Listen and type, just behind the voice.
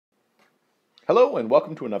Hello and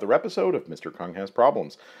welcome to another episode of Mr. Kung Has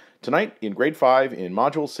Problems. Tonight in grade 5 in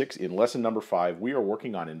module 6 in lesson number 5 we are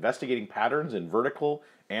working on investigating patterns in vertical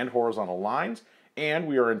and horizontal lines, and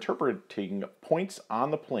we are interpreting points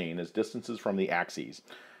on the plane as distances from the axes.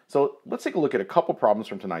 So let's take a look at a couple problems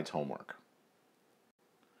from tonight's homework.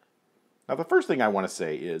 Now the first thing I want to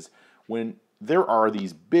say is when there are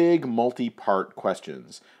these big multi-part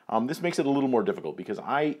questions, this makes it a little more difficult because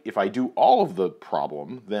if I do all of the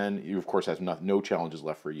problem, then you of course have no challenges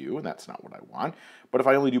left for you, and that's not what I want. But if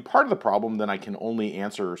I only do part of the problem, then I can only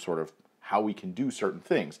answer sort of how we can do certain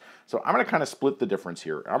things. So I'm going to kind of split the difference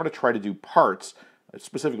here. I'm going to try to do parts,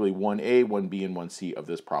 specifically 1A, 1B, and 1C of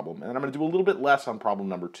this problem, and then I'm going to do a little bit less on problem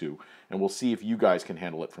number 2, and we'll see if you guys can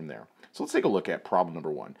handle it from there. So let's take a look at problem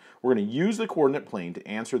number 1. We're going to use the coordinate plane to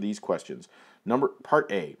answer these questions.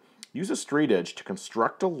 Part A, use a straight edge to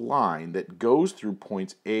construct a line that goes through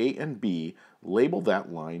points A and B. Label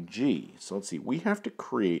that line G. So let's see, we have to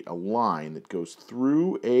create a line that goes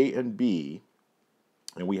through A and B,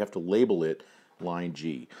 and we have to label it line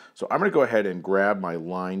G. So I'm going to go ahead and grab my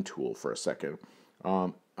line tool for a second.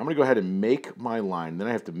 I'm going to go ahead and make my line, then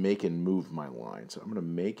I have to make and move my line. So I'm going to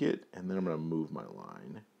make it, and then I'm going to move my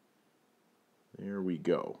line. There we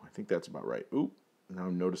go. I think that's about right. Oop, now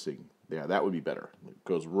I'm noticing. Yeah, that would be better. It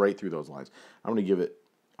goes right through those lines. I'm going to give it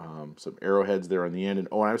some arrowheads there on the end. And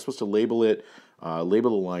oh, I'm supposed to label it, label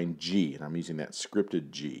the line G. And I'm using that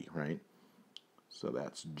scripted G, right? So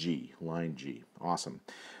that's G, line G. Awesome.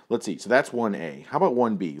 Let's see. So that's 1A. How about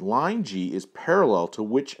 1B? Line G is parallel to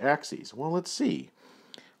which axes? Well, let's see.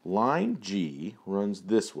 Line G runs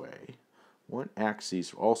this way. What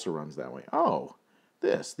axis also runs that way? Oh,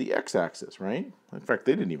 the x-axis, right? In fact,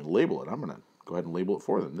 they didn't even label it. I'm going to go ahead and label it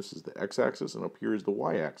for them. This is the x-axis, and up here is the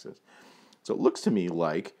y-axis. So it looks to me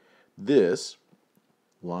like this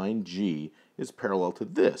line G is parallel to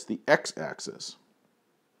this, the x-axis.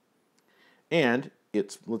 And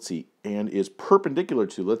it's, let's see, and is perpendicular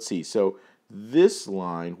to, let's see, so this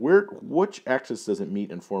line, which axis does it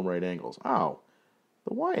meet and form right angles? Oh,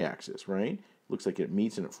 the y-axis, right? Looks like it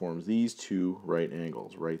meets and it forms these two right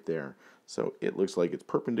angles right there. So it looks like it's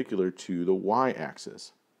perpendicular to the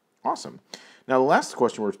y-axis. Awesome. Now the last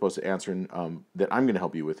question we're supposed to answer that I'm going to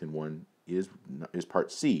help you with in one is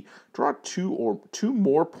part C. Draw two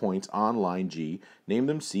more points on line G. Name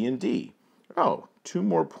them C and D. Oh, 2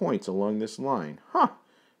 more points along this line. Huh.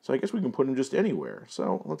 So I guess we can put them just anywhere.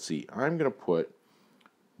 So let's see. I'm going to put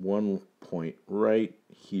one point right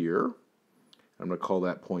here. I'm going to call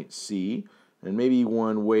that point C. And maybe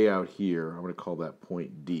one way out here. I'm going to call that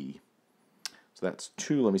point D. So that's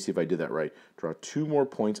 2. Let me see if I did that right. Draw 2 more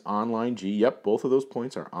points on line G. Yep, both of those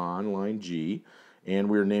points are on line G. And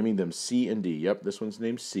we're naming them C and D. Yep, this one's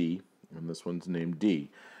named C, and this one's named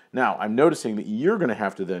D. Now, I'm noticing that you're going to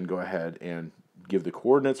have to then go ahead and give the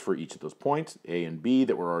coordinates for each of those points, A and B,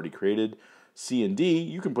 that were already created. C and D,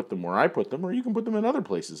 you can put them where I put them, or you can put them in other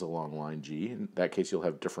places along line G. In that case, you'll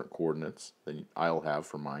have different coordinates than I'll have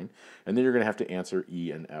for mine. And then you're going to have to answer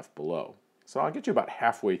E and F below. So I'll get you about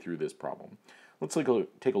halfway through this problem. Let's take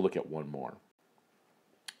a look at one more.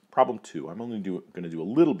 Problem 2. I'm only going to do a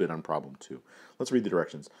little bit on problem 2. Let's read the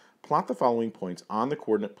directions. Plot the following points on the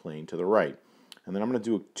coordinate plane to the right. And then I'm going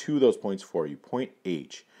to do 2 of those points for you. Point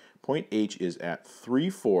H. Point H is at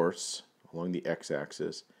 3/4 along the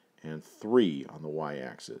x-axis and 3 on the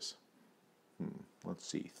y-axis. Let's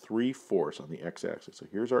see, 3/4 on the x-axis. So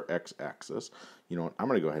here's our x-axis. You know what, I'm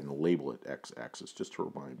going to go ahead and label it x-axis just to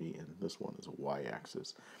remind me, and this one is a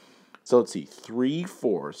y-axis. So let's see,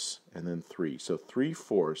 3/4 and then 3. So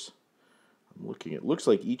 3/4, I'm looking at, looks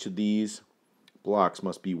like each of these blocks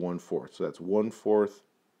must be 1/4. So that's 1/4,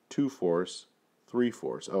 2/4,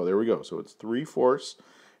 3/4. Oh, there we go. So it's 3/4.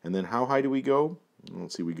 And then how high do we go?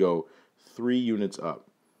 Let's see, we go 3 units up.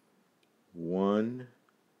 1,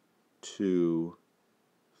 2,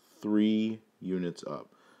 3 units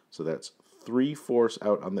up. So that's 3/4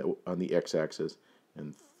 out on the x-axis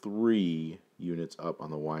and 3 units up on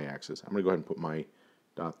the y-axis. I'm going to go ahead and put my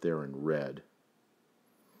dot there in red.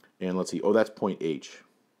 And let's see, oh, that's point H.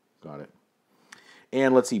 Got it.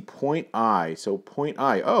 And let's see, point I. So point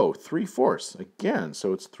I, oh, 3/4 again.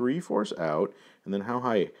 So it's 3/4 out, and then how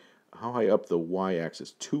high up the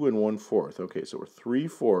y-axis? 2 and 1/4. Okay, so we're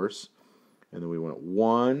 3/4, and then we went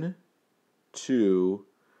 1, 2,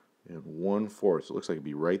 and 1/4. So it looks like it'd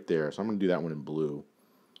be right there. So I'm going to do that one in blue.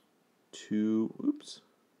 2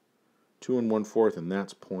 and 1/4, and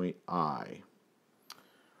that's point I.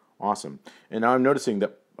 Awesome. And now I'm noticing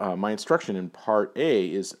that my instruction in part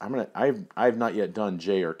A is I've not yet done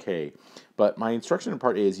J or K, but my instruction in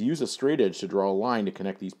part A is use a straight edge to draw a line to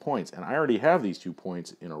connect these points, and I already have these 2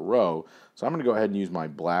 points in a row, so I'm going to go ahead and use my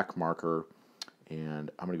black marker, and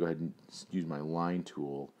I'm going to go ahead and use my line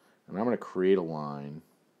tool, and I'm going to create a line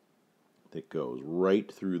that goes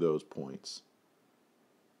right through those points.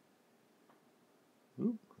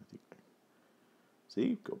 Oop,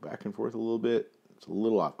 see, go back and forth a little bit. It's a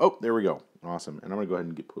little off. Oh, there we go. Awesome. And I'm going to go ahead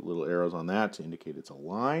and put little arrows on that to indicate it's a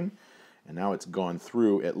line. And now it's gone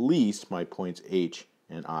through at least my points H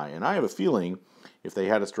and I. And I have a feeling if they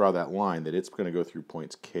had us draw that line that it's going to go through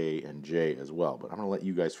points K and J as well. But I'm going to let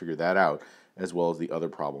you guys figure that out as well as the other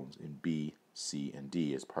problems in B, C, and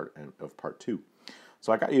D as part of part 2.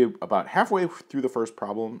 So I got you about halfway through the first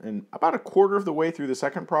problem and about a quarter of the way through the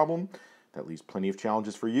second problem. That leaves plenty of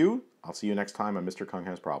challenges for you. I'll see you next time on Mr. Kung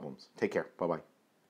Has Problems. Take care. Bye-bye.